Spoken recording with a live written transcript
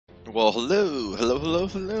Well, hello.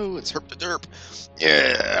 It's Herp the Derp.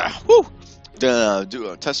 Yeah, woo!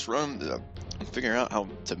 Do a test run. Figuring out how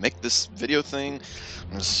to make this video thing.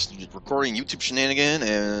 I'm just recording YouTube shenanigan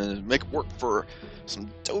and make it work for some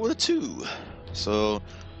Dota 2. So,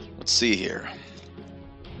 let's see here.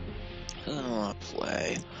 I don't want to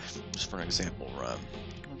play. Just for an example run.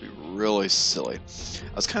 It would be really silly.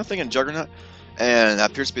 I was kind of thinking Juggernaut, and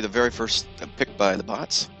that appears to be the very first pick by the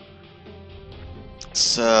bots.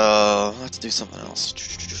 So, let's do something else.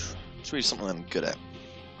 Let's read something I'm good at.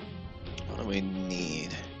 What do we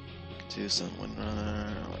need? Do some Windrunner,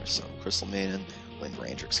 or some Crystal Maiden, Wind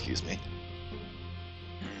Ranger, excuse me.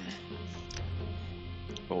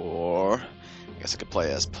 Or, I guess I could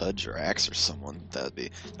play as Pudge or Axe or someone. That would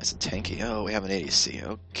be nice and tanky. Oh, we have an ADC.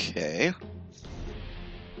 Okay.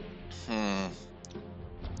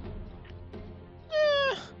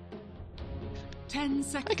 10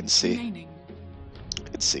 seconds I can see. remaining. I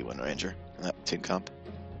can see Wind Ranger in that team comp.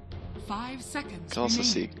 5 seconds I can also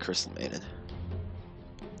see remaining. Crystal Maiden.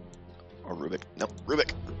 Or Rubick. No,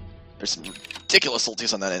 Rubick. There's some ridiculous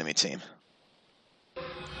ultis on that enemy team.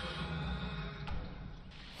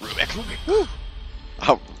 Rubick. Woo!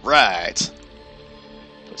 Alright.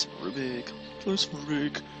 Play some Rubick. Play some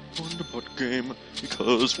Rubick on the bot game.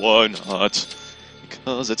 Because why not?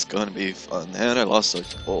 Because it's gonna be fun. And I lost a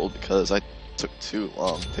gold because I took too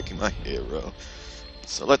long picking my hero.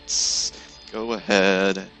 So let's go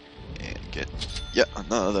ahead and get yet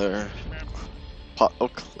another pot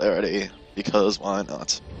of clarity. Because why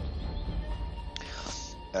not?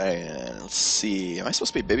 And let's see. Am I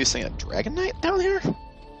supposed to be babysitting a Dragon Knight down here?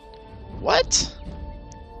 What?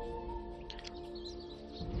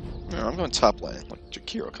 No, I'm going top lane. Let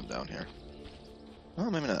Jakiro come down here. Oh,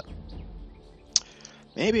 maybe not.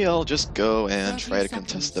 Maybe I'll just go and try to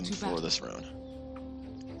contest them for this round.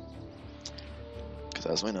 Because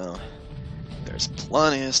as we know, there's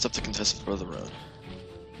plenty of stuff to contest for the round.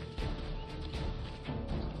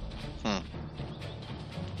 Am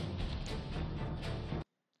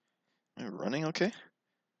I running okay?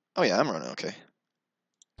 Oh yeah, I'm running okay.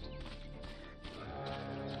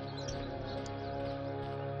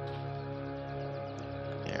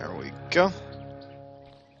 There we go.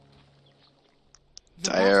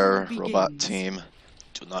 Dire robot team,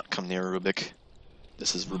 do not come near Rubick.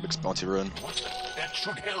 This is Rubick's bounty run. That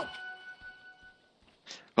should help.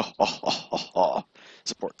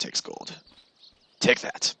 Support takes gold. Take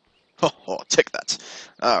that. Take that.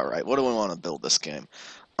 Alright, what do we want to build this game?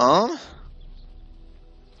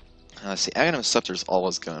 See, Aghanim Scepter is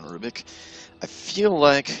always good on Rubick. I feel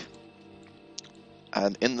like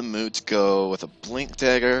I'm in the mood to go with a Blink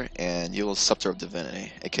Dagger and Yule's Scepter of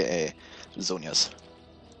Divinity, aka Zonia's.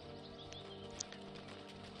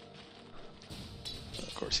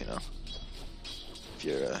 Of course, you know, if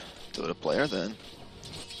you're a Dota player, then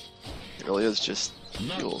it really is just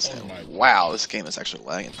Yule's. And wow, this game is actually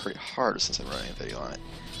lagging pretty hard since I'm running a video on it.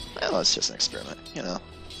 Well, it's just an experiment, you know.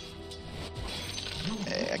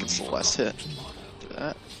 Hey, I can still last hit. Do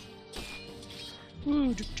that.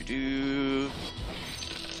 Woo, do.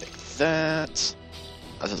 Take that.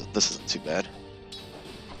 This isn't too bad.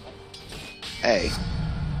 Hey.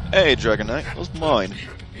 Hey, Dragon Knight. That was mine.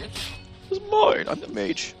 It was mine. I'm the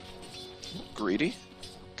mage. Greedy?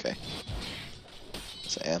 Okay.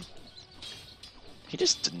 Yes, I am. Can you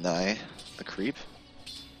just deny the creep?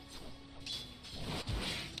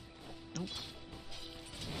 Nope.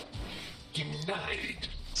 Denied.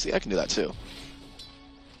 See, I can do that too.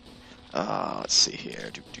 Let's see here.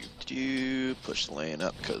 Push the lane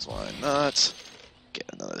up, because why not? Get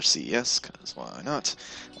another CES, because why not?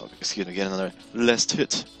 Oh, excuse me, get another last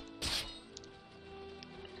hit.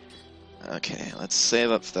 Okay, let's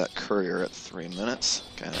save up for that courier at 3 minutes.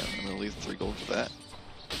 Okay, I'm gonna leave 3 gold for that.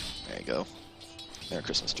 There you go. Merry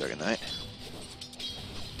Christmas, Dragon Knight.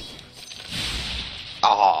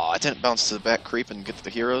 Aw, I didn't bounce to the back creep and get to the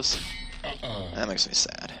heroes. That makes me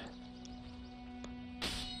sad.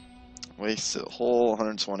 Wasted a whole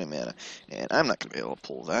 120 mana, and I'm not going to be able to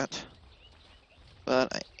pull that.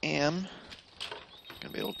 But I am going to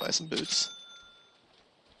be able to buy some boots.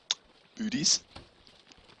 Booties.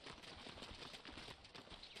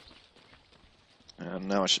 And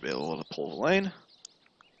now I should be able to pull the lane.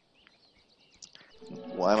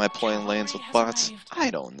 Why am I playing lanes with bots?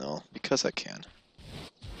 I don't know, because I can.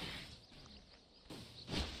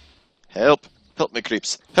 Help! Help me,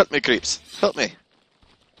 creeps! Help me, creeps! Help me!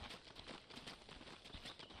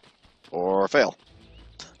 Or fail.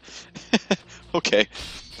 Okay,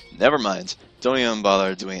 never mind. Don't even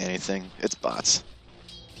bother doing anything. It's bots.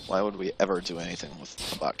 Why would we ever do anything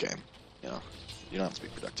with a bot game? You know, you don't have to be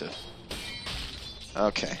productive.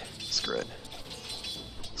 Okay, screw it.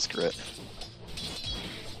 Screw it.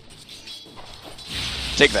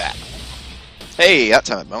 Take that. Hey, that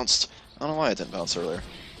time it bounced. I don't know why it didn't bounce earlier.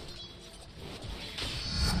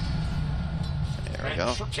 There we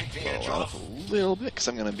go. Blow out a little bit, because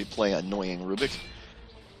I'm going to be playing annoying Rubick.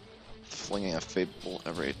 Flinging a Fable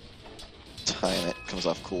every time it comes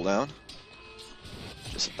off cooldown.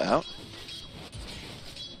 Just about.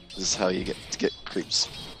 This is how you get creeps.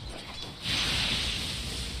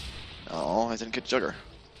 Oh, I didn't get Jugger.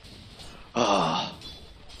 Ah.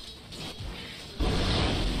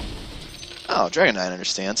 Oh, Dragon Knight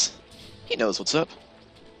understands. He knows what's up.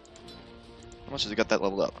 How much has he got that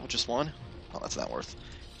leveled up? Oh, just one? Oh, that's not worth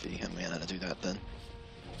feeding him mana to do that then.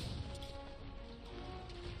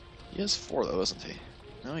 He has 4 though, isn't he?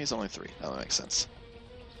 No, he's only 3. That makes sense.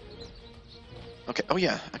 Okay, oh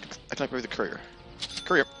yeah, I can upgrade the courier.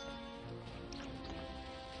 Courier!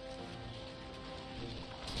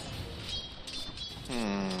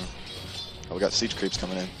 Oh, we got siege creeps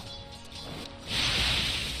coming in.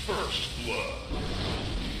 First blood.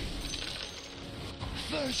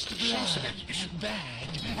 First blood.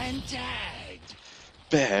 Bagged and tagged.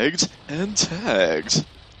 Bagged and tagged.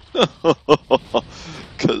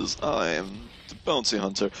 Because I am the bounty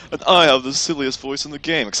hunter, and I have the silliest voice in the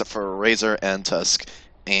game, except for Razor and Tusk,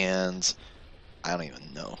 and I don't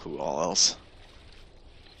even know who all else.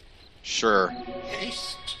 Sure.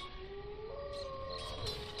 Haste.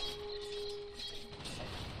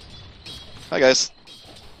 Hi guys.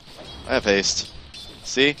 I have haste.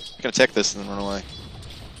 See? I can attack this and then run away.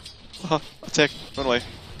 Attack, run away.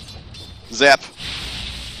 Zap.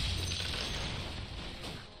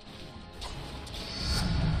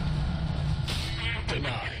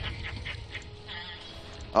 Denied.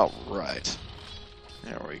 Alright.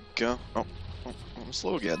 There we go. Oh, I'm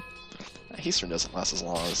slow again. Haste rune doesn't last as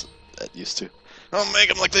long as it used to. Don't make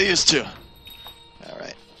them like they used to!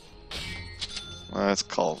 Alright. Let's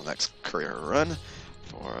call the next courier run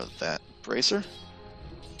for that bracer.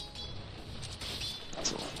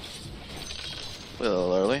 That's a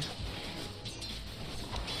little early.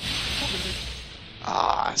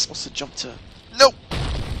 Ah, I'm supposed to jump to... Nope!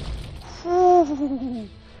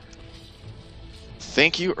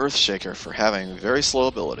 Thank you, Earthshaker, for having very slow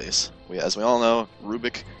abilities. As we all know,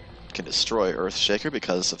 Rubick can destroy Earthshaker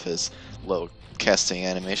because of his low casting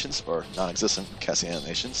animations, or non-existent casting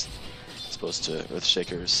animations, as opposed to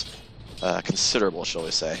Earthshaker's considerable, shall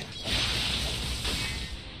we say.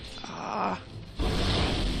 Ah.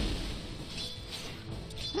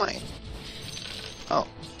 Mine. Oh,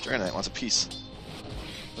 Dragon Knight wants a piece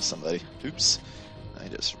with somebody. Oops. I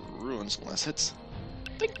just ruined some last hits.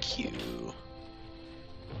 Thank you.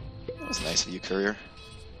 That was nice of you, Courier.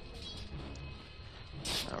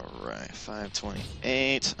 Alright,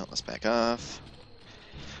 528. Oh, let's back off.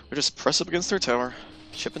 We're just press up against their tower,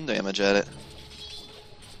 chipping damage at it.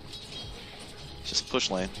 Just push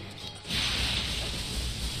lane.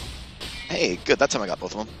 Hey, good, that time I got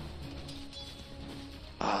both of them.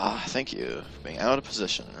 Ah, thank you for being out of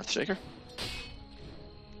position, Earthshaker.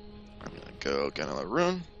 I'm gonna go get another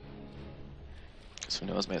rune. Because who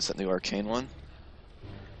knows, maybe it's that new arcane one.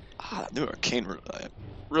 Ah, that new arcane rune I'm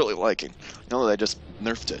really liking. I know that I just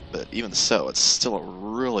nerfed it, but even so, it's still a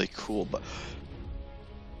really cool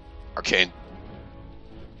arcane.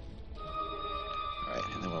 Alright,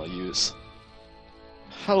 and then we'll use...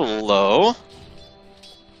 Hello!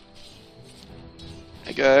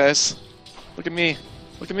 Hey guys! Look at me!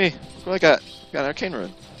 Look at me! Look what I got! I got an arcane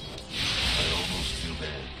rune. I almost feel bad.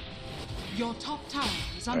 Your top tower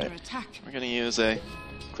is under attack. We're gonna use a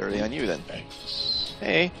clarity on you then. Thanks.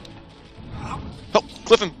 Hey! Oh!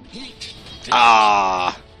 Cliff him!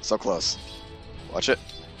 Ah! So close. Watch it.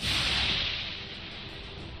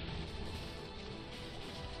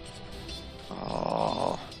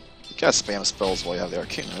 Oh. You gotta spam spells while you have the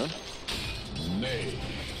arcane rune. Nay.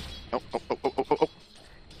 Oh, oh, oh, oh, oh, oh, oh.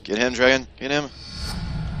 Get him, Dragon. Get him.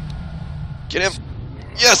 Get him.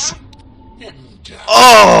 Yes!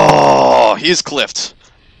 Oh! He's cliffed.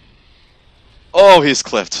 Oh, he's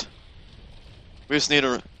cliffed. We just need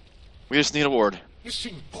a ward.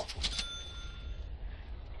 Missing bottle.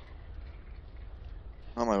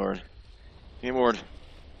 Oh my word. Give me a ward.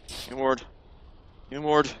 Give me a ward. Give me a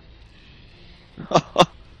ward.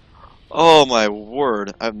 Oh my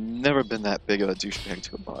word. I've never been that big of a douchebag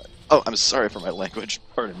to a bot. Oh, I'm sorry for my language.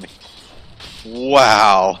 Pardon me.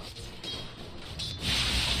 Wow.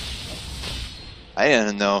 I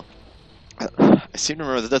didn't know. I seem to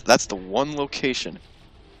remember that that's the one location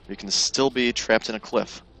where you can still be trapped in a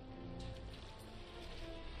cliff.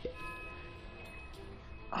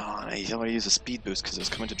 Oh, and I want to use a speed boost because it was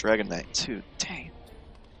coming to Dragon Knight too. Dang.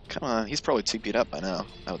 Come on, he's probably too beat up by now,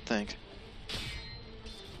 I would think.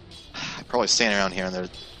 I'm probably standing around here and they're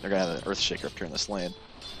gonna have an Earthshaker up here in this lane.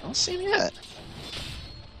 I don't see him yet.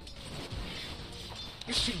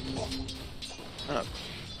 Oh,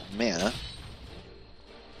 mana.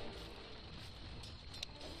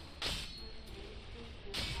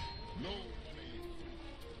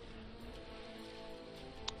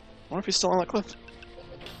 I wonder if he's still on that cliff.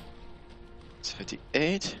 It's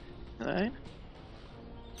 58, 9.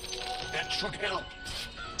 That should help.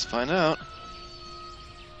 Let's find out.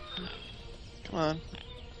 Come on.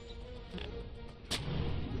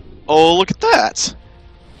 Oh, look at that!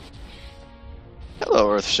 Hello,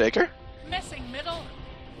 Earthshaker. Missing middle.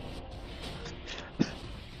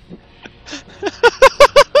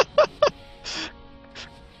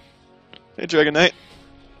 Hey, Dragon Knight.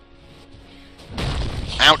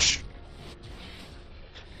 Ouch!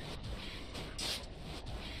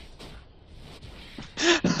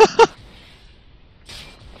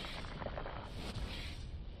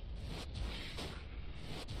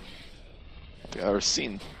 I've ever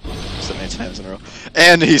seen so many times in a row.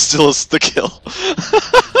 And he still is the kill.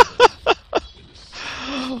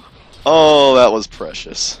 Oh, that was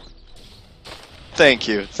precious. Thank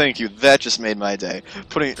you, thank you. That just made my day.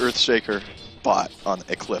 Putting Earthshaker bot on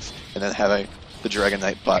a cliff and then having the Dragon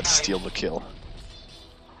Knight bot steal the kill.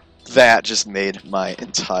 That just made my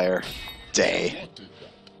entire day.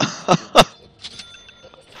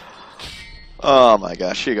 Oh my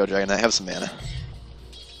gosh, here you go, Dragon Knight. Have some mana.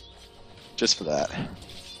 Just for that.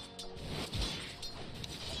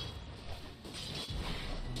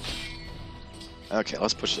 Okay,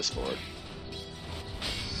 let's push this forward.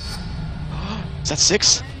 Is that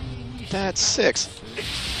 6? That's 6.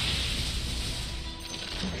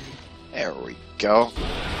 There we go.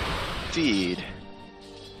 Feed.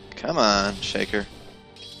 Come on, Shaker.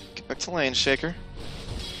 Get back to lane, Shaker.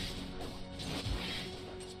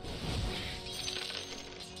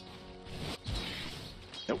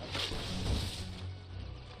 Nope.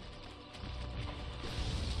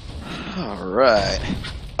 Alright.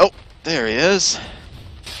 Oh, there he is.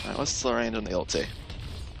 Alright, let's slow range on the ulti.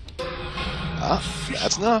 Ah,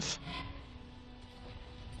 that's enough.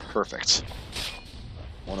 Perfect.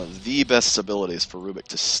 One of the best abilities for Rubick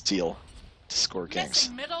to steal, to score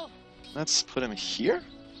ganks. Middle. Let's put him here.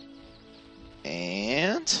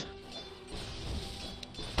 And...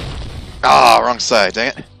 ah, wrong side, dang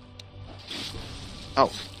it.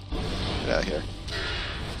 Oh. Get out of here.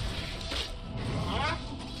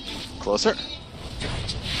 Closer.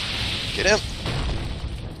 Get him.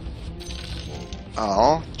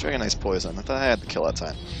 Oh, Dragon Knight's poison. I thought I had the kill that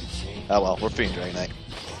time. Oh well, we're feeding Dragon Knight.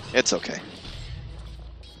 It's okay.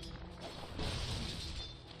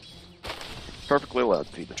 Perfectly allowed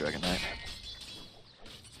to feed the Dragon Knight.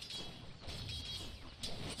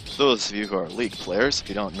 Those of you who are League players, if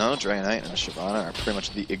you don't know, Dragon Knight and Shyvana are pretty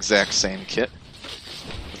much the exact same kit.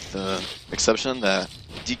 With the exception that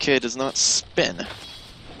DK does not spin.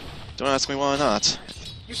 Don't ask me why not.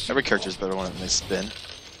 Every character's better when they spin.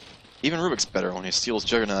 Even Rubick's better when he steals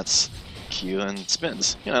Juggernaut's Q and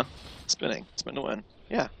spins. You know, spinning. Spin to win.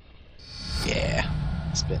 Yeah. Yeah.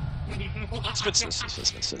 Spin. Spin, spin, spin, spin,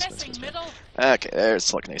 spin, spin, spin, spin. Okay, there's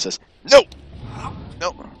telekinesis. No!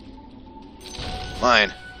 Nope.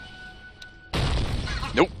 Mine.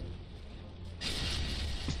 Nope.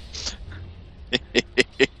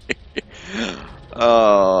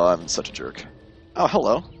 Oh, I'm such a jerk. Oh,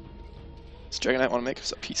 hello. Does Dragon Knight want to make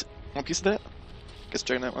us a piece? Want a piece of that? Guess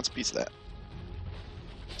Dragon Knight wants a piece of that.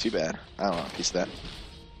 Too bad. I don't want a piece of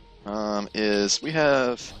that. We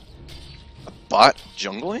have a bot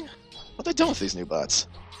jungling? What are they doing with these new bots?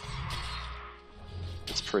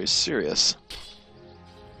 It's pretty serious.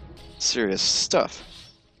 Serious stuff.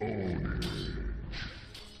 Oh,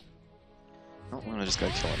 I just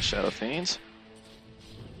gotta kill one Shadow Fiends.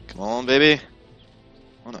 Come on, baby.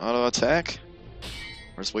 Want to auto attack?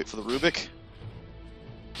 Or just wait for the Rubick?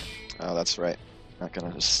 Oh, that's right. Not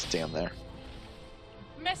gonna just stand there.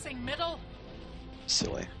 Missing middle.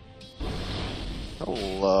 Silly.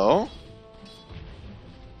 Hello?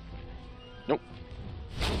 Nope.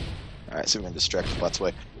 Alright, so we can distract the bot's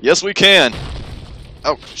way. Yes, we can!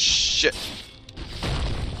 Oh, shit.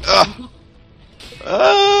 Ugh!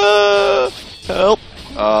 Help!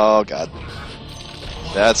 Oh, God.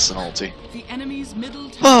 That's an ulti. The enemy's middle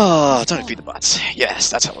tower. Ah, time to feed the bots. Yes,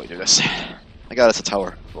 that's how we do this. I got us a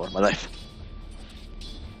tower for my life.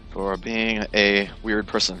 For being a weird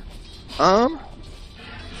person. Plus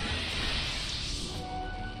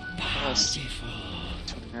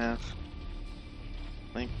 2.5.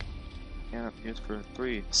 Link. Can't use for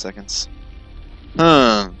 3 seconds.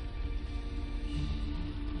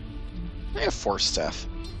 I have Force Staff.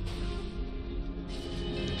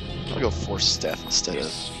 I'll go Force Staff instead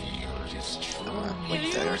of Wing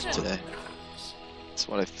Dagger today. That's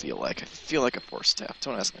what I feel like. I feel like a Force Staff.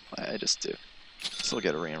 Don't ask me why, I just do. Still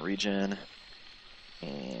get a regen.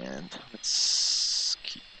 And let's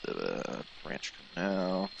keep the branch for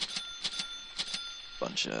now.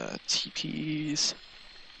 Bunch of TPs.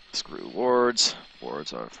 Screw wards.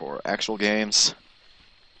 Wards are for actual games.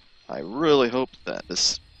 I really hope that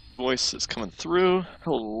this voice is coming through.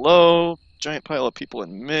 Hello, giant pile of people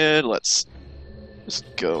in mid. Let's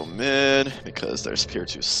just go mid because there appear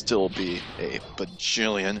to still be a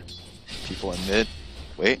bajillion people in mid.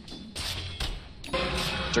 Wait.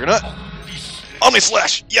 Juggernaut. Omni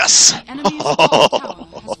Slash. Yes.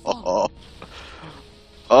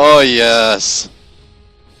 Oh yes.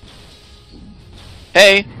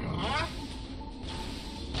 Hey.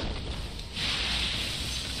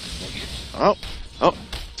 Oh,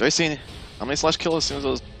 do I see an Omni Slash kill as soon as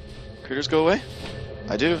those critters go away?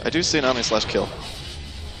 I do see an Omni Slash kill.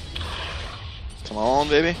 Come on,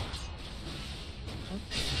 baby.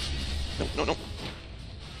 No.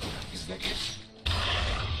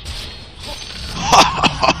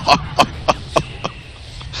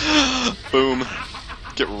 Boom.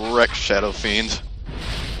 Get wrecked, Shadow Fiend.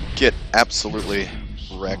 Get absolutely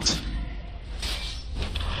wrecked.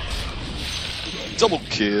 Double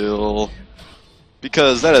kill.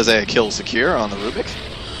 Because that is a kill secure on the Rubick.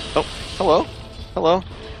 Oh, hello.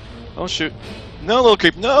 Oh shoot. No, little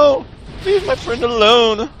creep, no! Leave my friend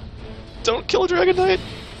alone! Don't kill Dragon Knight!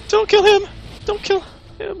 Don't kill him! Don't kill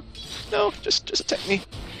him! No, just attack me.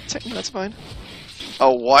 Attack me, that's fine.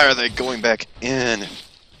 Oh, why are they going back in?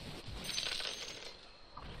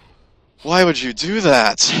 Why would you do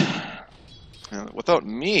that? Without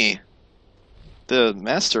me, the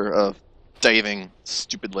master of diving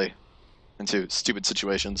stupidly into stupid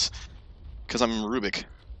situations, because I'm Rubick.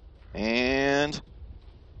 And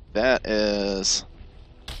that is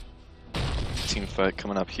team fight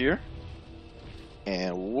coming up here.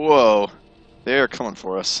 And whoa, they're coming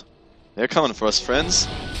for us. They're coming for us, friends.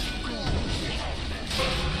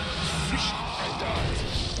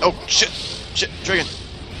 Oh shit, Dragon.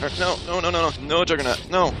 No, Juggernaut,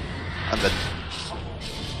 no. I'm dead.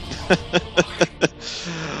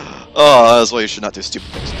 Oh, that's why you should not do stupid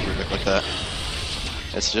things with Rubick like that.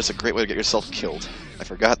 It's just a great way to get yourself killed. I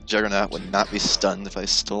forgot Juggernaut would not be stunned if I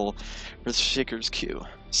stole Earthshaker's Q.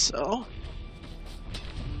 So,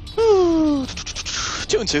 2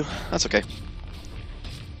 and 2. That's okay.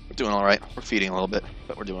 We're doing all right. We're feeding a little bit,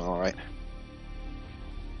 but we're doing all right.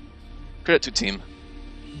 Credit to team.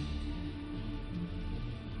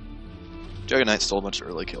 Juggernaut stole a bunch of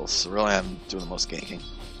early kills, so really I'm doing the most ganking.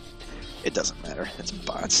 It doesn't matter. It's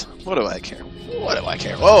bots. What do I care? What do I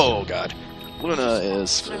care? Oh god. Luna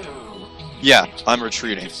is screwed. Yeah, I'm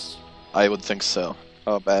retreating. I would think so.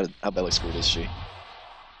 How badly screwed is she?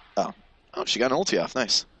 Oh, she got an ulti off.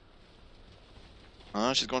 Nice.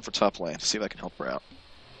 She's going for top lane. See if I can help her out.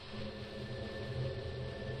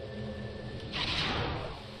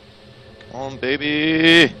 Come on,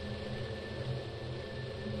 baby.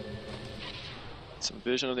 Some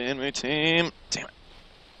vision of the enemy team. Damn it.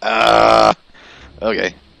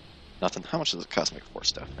 Okay. Nothing. How much does it cost to make 4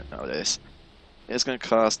 stuff nowadays? It's gonna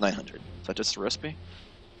cost 900. Is that just a recipe?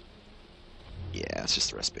 Yeah, it's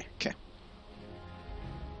just a recipe. Okay.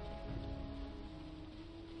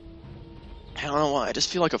 I don't know why. I just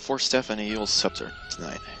feel like a 4 staff and a Eul's Scepter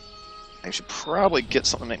tonight. I should probably get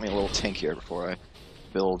something to make me a little tankier before I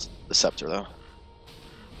build the Scepter, though.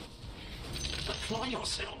 Apply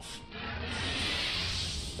yourself.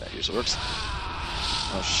 That usually works.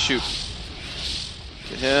 Oh shoot.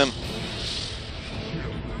 Get him.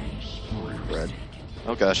 Red.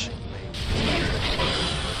 Oh gosh.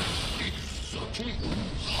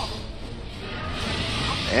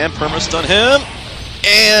 And perma-stun him.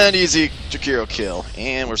 And easy Jakiro kill.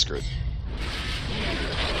 And we're screwed.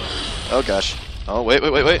 Oh gosh. Oh wait.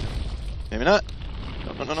 Maybe not.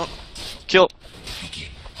 No. Kill.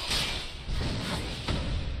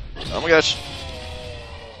 Oh my gosh.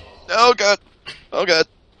 Oh god. Oh god.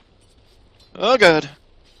 Oh god.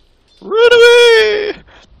 Run away!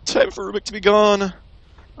 Time for Rubick to be gone.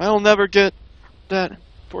 I'll never get that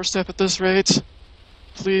 4 step at this rate.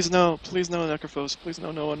 Please no, Necrophos. Please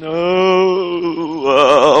no, no one, no.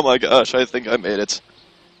 Oh my gosh, I think I made it.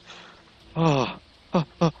 Oh.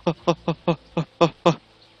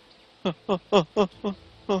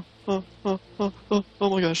 Oh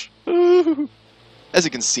my gosh. As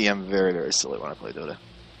you can see, I'm very, very silly when I play Dota.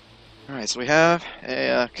 Alright, so we have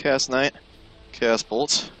a Chaos Knight, Chaos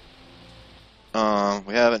Bolt. We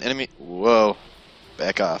have an enemy. Whoa.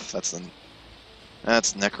 Back off. That's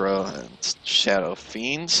That's Necro and Shadow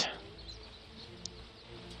Fiend.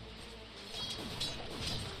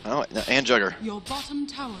 Oh, and Jugger. Your bottom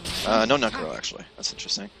tower. No Necro, actually. That's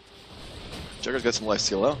interesting. Jugger's got some life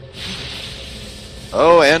steal, though.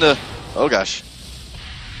 Oh, and a... Oh, gosh.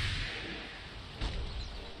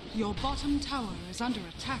 Your bottom tower is under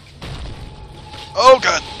attack. Oh,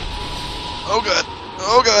 God! Oh, God!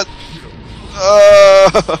 Oh, God!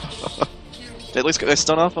 Did I at least get my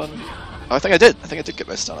stun off on him? Oh, I think I did. I think I did get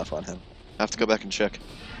my stun off on him. I have to go back and check.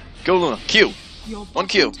 Go, Luna. Q! Your One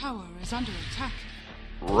Q. bottom tower is under attack.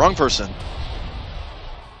 Wrong person.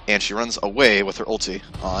 And she runs away with her ulti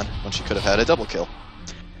on when she could have had a double kill.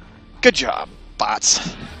 Good job, bots.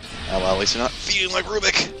 Oh, well, at least you're not feeding like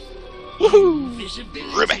Rubick. Woohoo!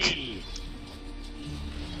 Rubick!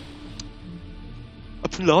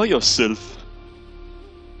 Apply yourself.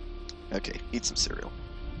 Okay, eat some cereal.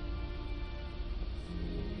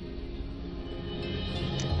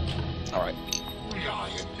 Alright. I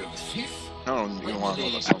don't even want to know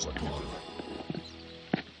what that sounds like.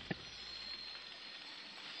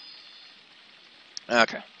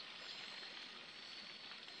 Okay.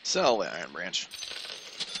 Sell the Iron Branch.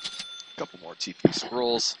 A couple more TP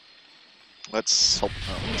scrolls. Let's help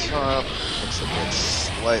on top. Looks like it's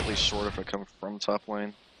slightly short if I come from top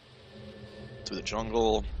lane. To the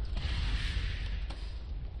jungle.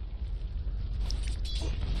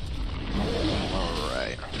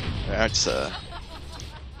 Alright. That's a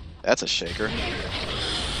shaker. Am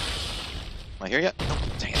I here yet? Oh,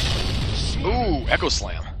 dang it. Ooh, Echo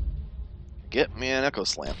Slam. Get me an Echo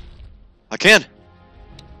Slam. I can!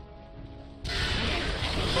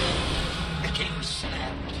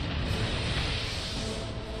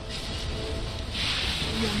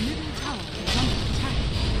 Your middle tower is under attack.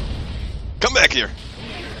 Come back here!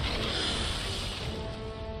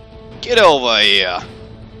 Get over here!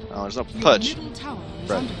 Oh, there's no pudge. Your middle tower is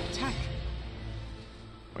Right. under attack.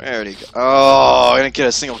 Where'd he go? Oh, I didn't get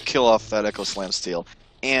a single kill off that Echo Slam steal.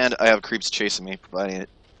 And I have creeps chasing me, providing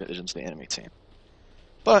vision to the enemy team.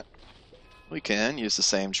 But we can use the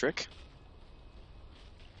same trick.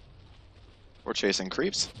 We're chasing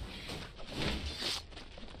creeps.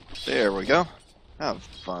 There we go. Have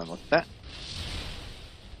fun with that.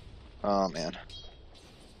 Oh man.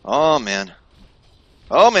 Oh man.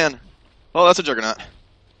 Oh man. Oh, that's a Juggernaut.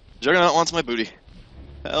 Juggernaut wants my booty.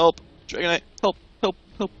 Help. Juggernaut. Help. Help.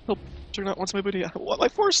 Help. Help. Juggernaut wants my booty. I want my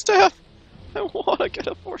Force Staff. I want to get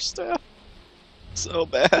a Force Staff. So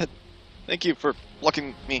bad. Thank you for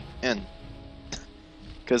blocking me in.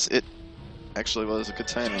 Because it actually was a good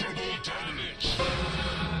timing.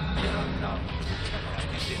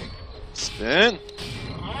 Spin.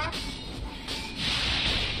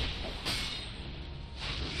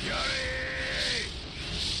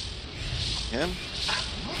 Him?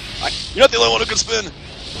 You're not the only one who can spin!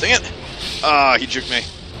 Dang it! Ah, he juked me.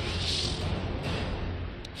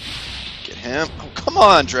 Get him. Oh, come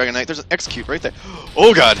on, Dragon Knight. There's an execute right there.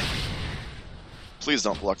 Oh, God. Please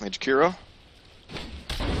don't block me, Jakiro.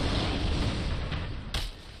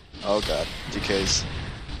 Oh, God. DK's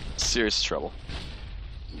serious trouble.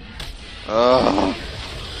 Okay,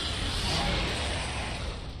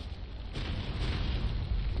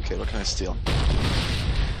 what can I steal?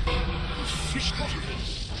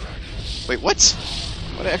 Wait, what?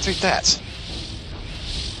 Why did I activate that?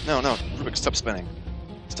 No, no, Rubick, stop spinning.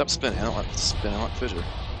 Stop spinning. I don't want to spin, I want fissure.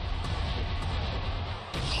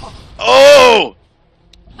 Oh!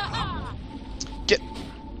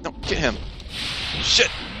 No, get him. Shit!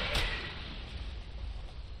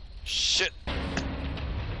 Shit!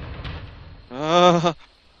 We're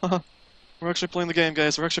actually playing the game,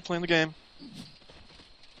 guys. We're actually playing the game.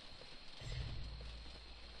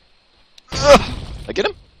 I get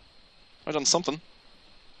him? I've done something.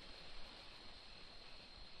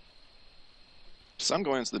 So I'm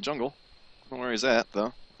going into the jungle. I don't know where he's at, though,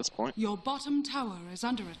 at this point. Your bottom tower is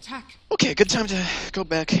under attack. Okay, good time to go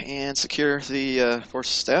back and secure the Force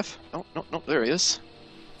Staff. Oh, no, no, there he is.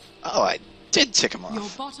 Oh, I did tick him off. Your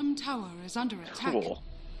bottom tower is under attack. Cool.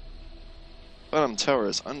 Bottom tower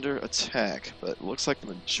is under attack, but it looks like the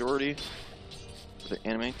majority of the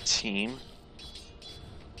enemy team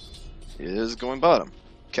is going bottom.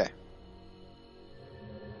 Okay.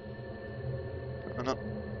 Oh no.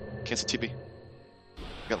 Cancel TP.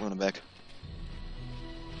 I got Luna back.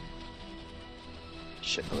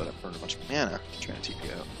 Shit, I thought I burned a bunch of mana trying to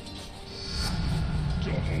TP out.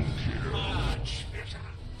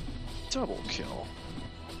 Double kill.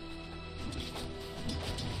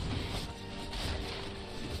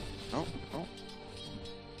 Oh, oh.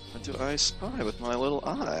 What do I spy with my little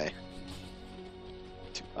eye?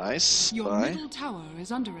 Do I spy? Your middle tower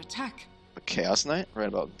is under attack. a Chaos Knight right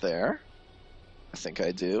about there. I think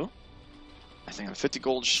I do. I think I'm 50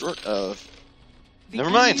 gold short of... Never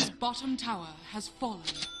mind! The enemy's bottom tower has fallen.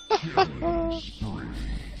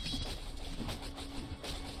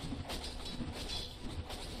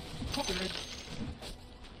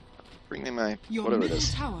 Bring me my... Your whatever it middle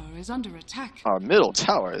is. tower is under attack. Our middle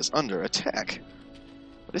tower is under attack.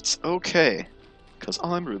 But it's okay, because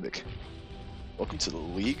I'm Rubick. Welcome to the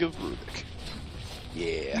League of Rubick.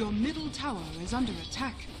 Yeah. Your middle tower is under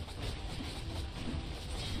attack.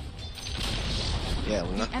 Yeah,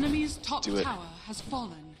 Luna. The enemy's top Do it. tower has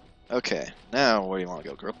fallen. Okay, now where do you want to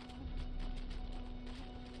go, girl?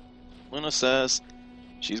 Luna says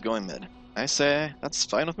she's going mid. I say that's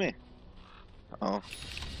fine with me. Uh-oh.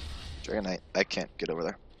 Dragon Knight, I can't get over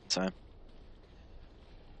there in time.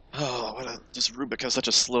 Oh, what a... Just Rubick has such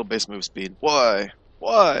a slow base move speed. Why?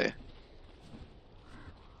 Why?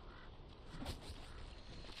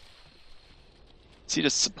 Is he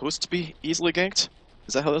just supposed to be easily ganked?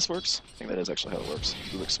 Is that how this works? I think that is actually how it works.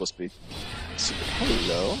 Rubick's supposed to be super...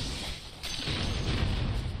 Hello.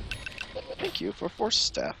 Thank you for Force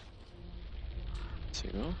Staff. 2,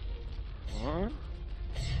 1...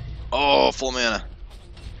 Oh, full mana.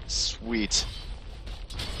 Sweet.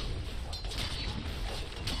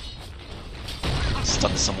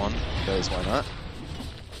 Stun someone, because why not?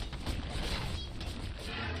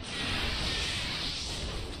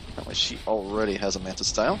 Apparently she already has a Manta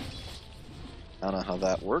style. I don't know how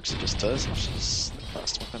that works, it just does. She's the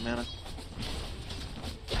cost with the mana.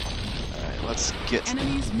 Alright, let's get...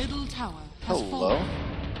 Enemy's middle tower has Hello. fallen.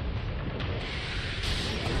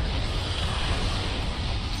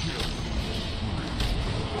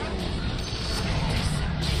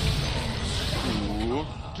 Ooh.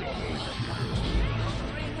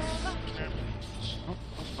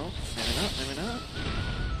 Oh, maybe not, maybe not.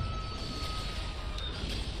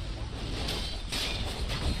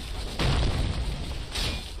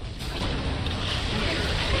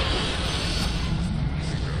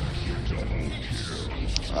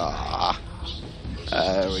 Ah,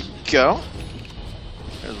 there we go.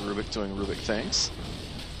 There's Rubick doing Rubick things.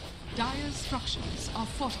 Dire's structures are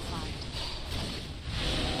fortified.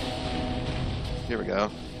 Here we go.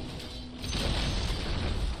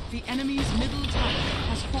 The enemy's middle tower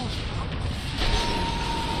has fallen.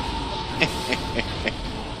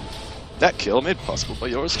 That kill made possible by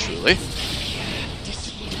yours truly.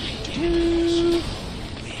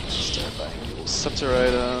 Start buying little scepter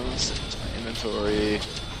items into my inventory.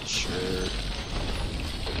 Sure.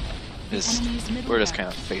 We're just kind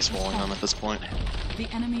of face rolling them at this point. The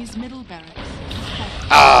enemy's middle barracks has fallen.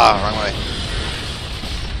 Ah, wrong way.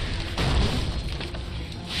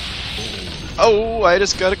 Oh, I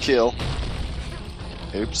just got a kill.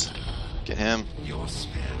 Oops. Get him. Your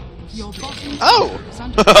bottom Oh! tower is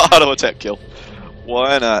under attack. Auto attack kill.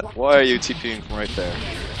 Why not? Why are you TPing from right there?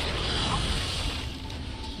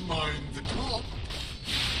 Mind the top.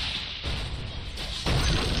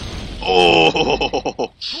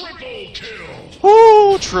 Oh! Triple kill.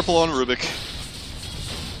 Woo! Triple on Rubick.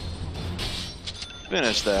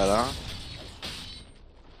 Finish that, huh?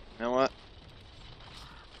 You know what?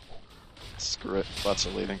 Screw it. Bots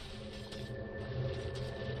are leaving.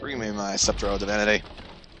 Bring me my Scepter of Divinity.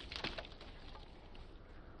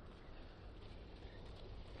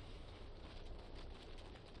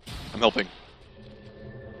 I'm helping.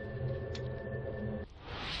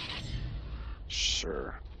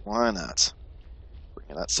 Sure. Why not? Bring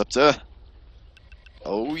in that Scepter.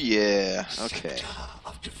 Oh yeah. Okay.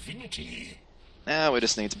 Of divinity. Now we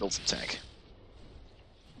just need to build some tank.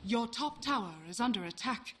 Your top tower is under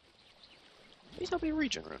attack. Maybe there'll be a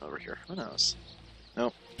region rune over here. Who knows?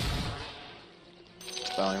 Nope.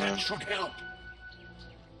 Spelling rune. That should help.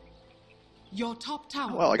 Your top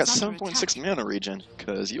tower Well, I got is under 7.6 attack. mana regen,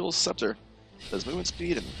 because Yule's Scepter does movement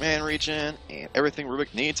speed and mana regen, and everything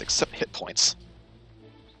Rubick needs except hit points.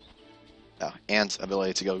 Oh, and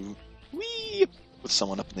ability to go wee with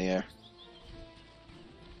someone up in the air.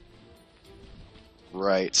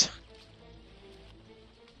 Right.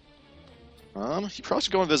 You probably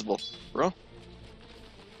should go invisible, bro.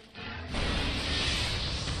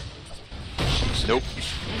 Nope.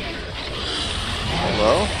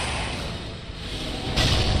 Hello?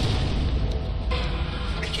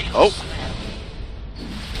 Oh!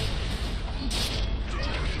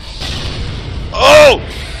 Oh!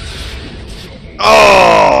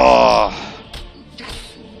 Oh!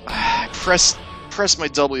 Press my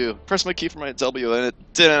W. Press my key for my W and it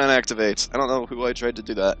didn't activate. I don't know who I tried to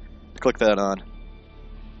do that. Click that on.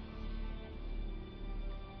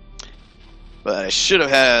 But I should have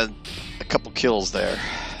had a couple kills there.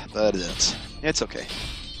 But I didn't. It's okay.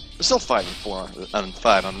 We're still 5-4 on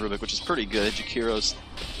 5 on Rubick, which is pretty good. Jakiro's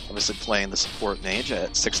obviously playing the support mage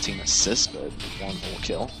at 16 assists, but 1 whole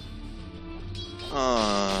kill.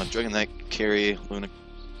 Dragon Knight carry, Luna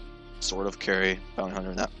sort of carry, Bounty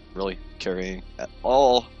Hunter not really carrying at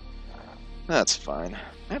all. That's fine.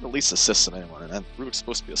 I have the least assists of anyone, and Rubick's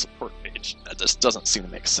supposed to be a support mage. That just doesn't seem to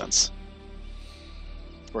make sense.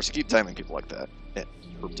 Of course, you keep timing people like that. Yeah,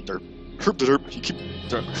 herp the derp. Herp the derp. You keep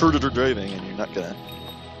herded or driving, and you're not gonna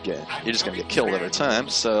get. You're just gonna get killed every time.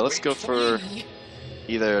 So let's go for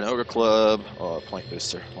either an Ogre Club or a Point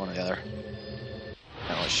Booster, one or the other.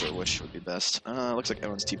 Not really sure which would be best. Looks like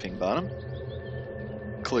everyone's TPing bottom.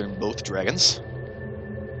 Clearing both dragons.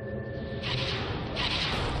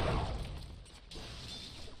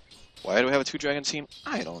 Why do we have a 2-dragon team?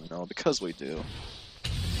 I don't know, because we do.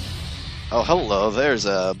 Oh, hello, there's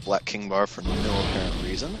a Black King bar for no apparent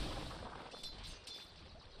reason.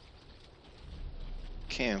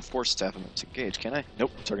 Can't force staff him to engage, can I?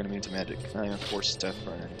 Nope, target immune to magic. I am force staff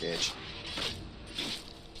for an engage.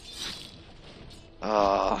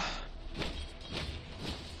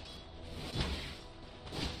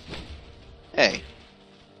 Hey.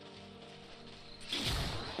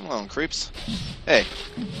 Come on, creeps. Hey.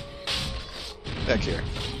 Back here.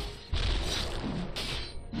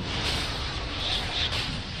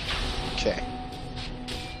 Okay.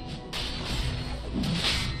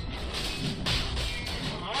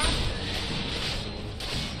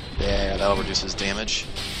 Yeah, that'll reduce his damage.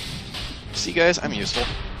 See, guys, I'm useful.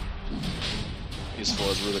 Useful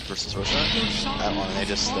as Rubick versus Roshan. I don't want an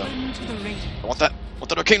Aegis, though. I want that. I want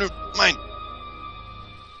that arcane mine.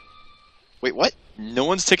 Wait, what? No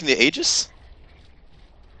one's taking the Aegis?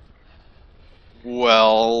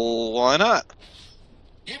 Well, why not?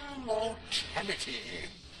 Immortality.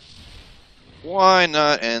 Why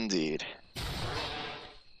not, indeed?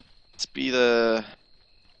 Let's be the...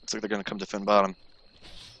 Looks like they're gonna come defend bottom.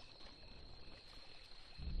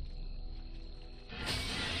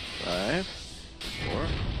 Five, 4,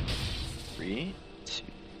 3, 2,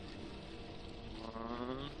 1.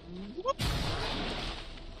 Whoop.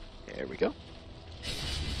 There we go.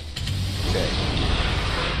 Okay.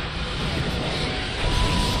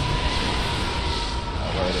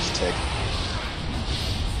 Alright, let's take.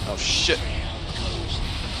 Oh shit.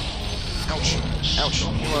 Ouch. Ouch.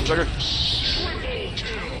 Come on, Jugger.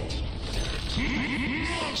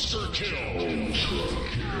 Monster kill.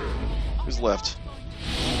 Who's left?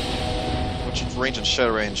 Which range and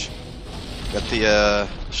shadow range? Got the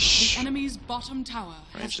enemy's bottom tower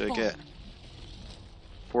range has did I fallen. get?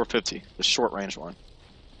 450, the short range one.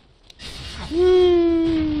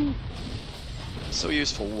 Woo! So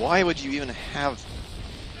useful. Why would you even have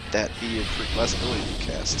that be your last ability to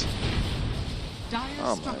cast? Dire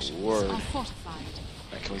Oh my structures word. are fortified.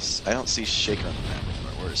 Right, can we I don't see Shaker on the map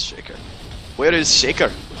anymore. Where is Shaker? Where is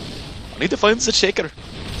Shaker? I need to find the Shaker.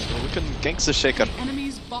 So we can gank the Shaker. The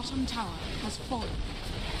enemy's bottom tower has fallen.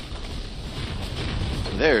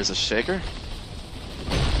 There's a Shaker.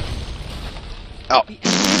 Oh. The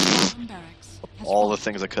enemy's bottom barracks has All the fallen.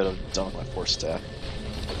 things I could have done with my force staff.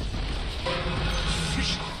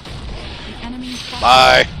 The enemy's bottom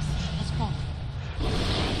Bye. barracks has fallen.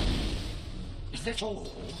 Is that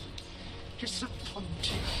all?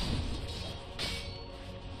 Disappointing.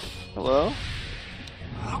 Hello?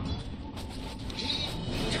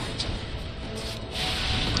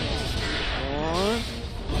 One.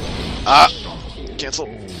 Ah! Cancel.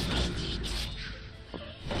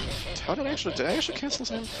 How did I actually cancel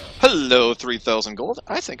him? Hello, 3,000 gold.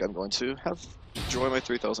 I think I'm going to enjoy my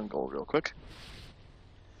 3,000 gold real quick.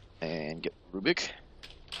 And get Rubick.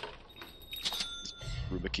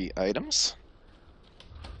 Rubicky items.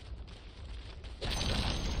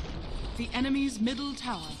 The enemy's middle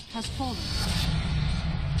tower has fallen.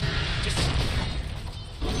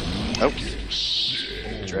 Oh.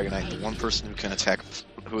 Dragon Knight, the one person who can attack,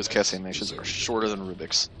 who is casting animations are shorter than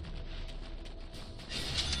Rubick's.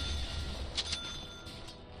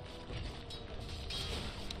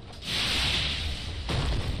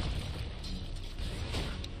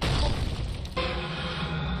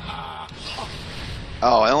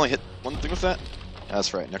 Oh, I only hit one thing with that?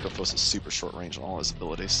 That's right, Necrophos is super short range on all his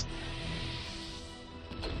abilities.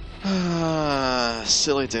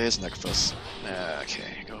 Silly days, Necrophos.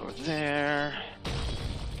 Okay, go over there.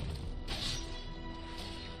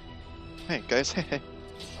 Hey guys, hey,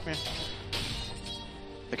 come here.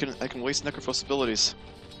 I can waste Necrophos abilities.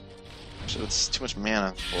 Actually, that's too much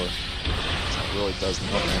mana for. It really does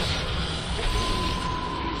nothing.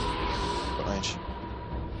 What range?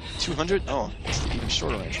 200? Oh, it's the even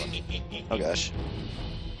shorter range one. Oh gosh.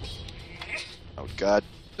 Oh god.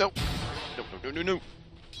 No! No, no, no, no, no!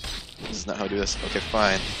 This is not how I do this. Okay,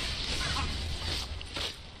 fine.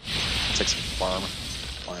 Take some farm.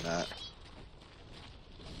 Why not?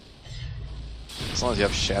 As long as you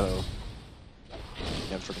have Shadow.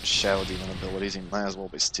 You have freaking Shadow Demon abilities, you might as well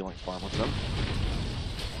be stealing farm with them.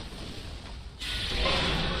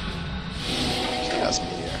 Chaos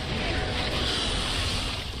Meteor.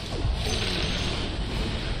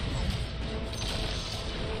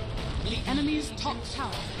 The enemy's top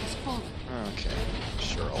tower has fallen. Okay,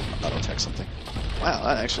 sure, I'll auto-attack something. Wow,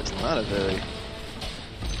 that actually is not a very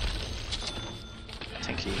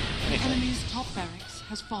tanky The anything. enemy's top barracks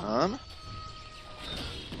has fallen.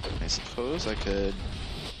 I suppose I could...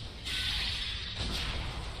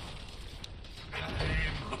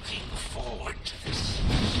 I'm looking forward to this.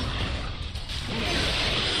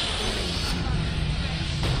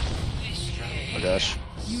 Oh gosh.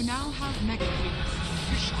 You now have Mega Creeps.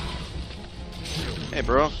 Hey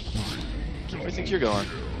bro, where do you think you're going?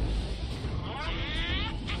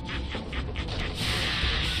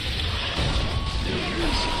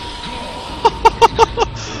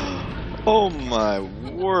 Oh my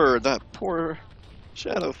word, that poor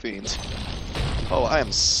Shadow Fiend. Oh, I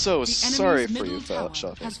am so The sorry enemy's for you, middle tower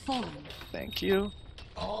Shadow has Fiend. fallen. Thank you.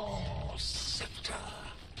 Oh, scepter.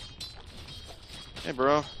 Hey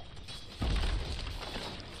bro. What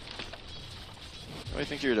do you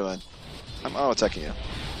think you're doing? I'm auto-attacking you. You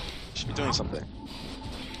should be doing something.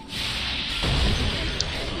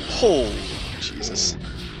 Holy Jesus.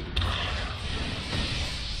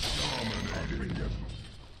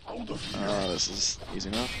 This is easy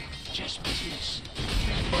enough.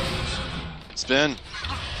 Spin!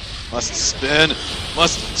 Must spin!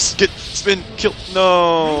 Must get spin! Kill!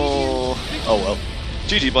 No! Oh well.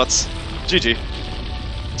 GG butts. GG.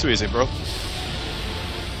 Too easy, bro.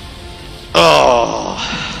 Oh!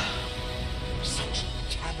 Such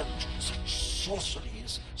talent, such sorcery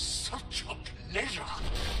is such a pleasure.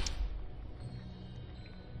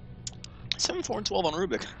 7, 4, and 12 on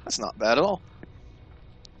Rubick. That's not bad at all.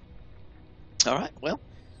 Alright, well.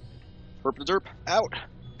 Herp the derp, out.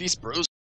 Peace, bros.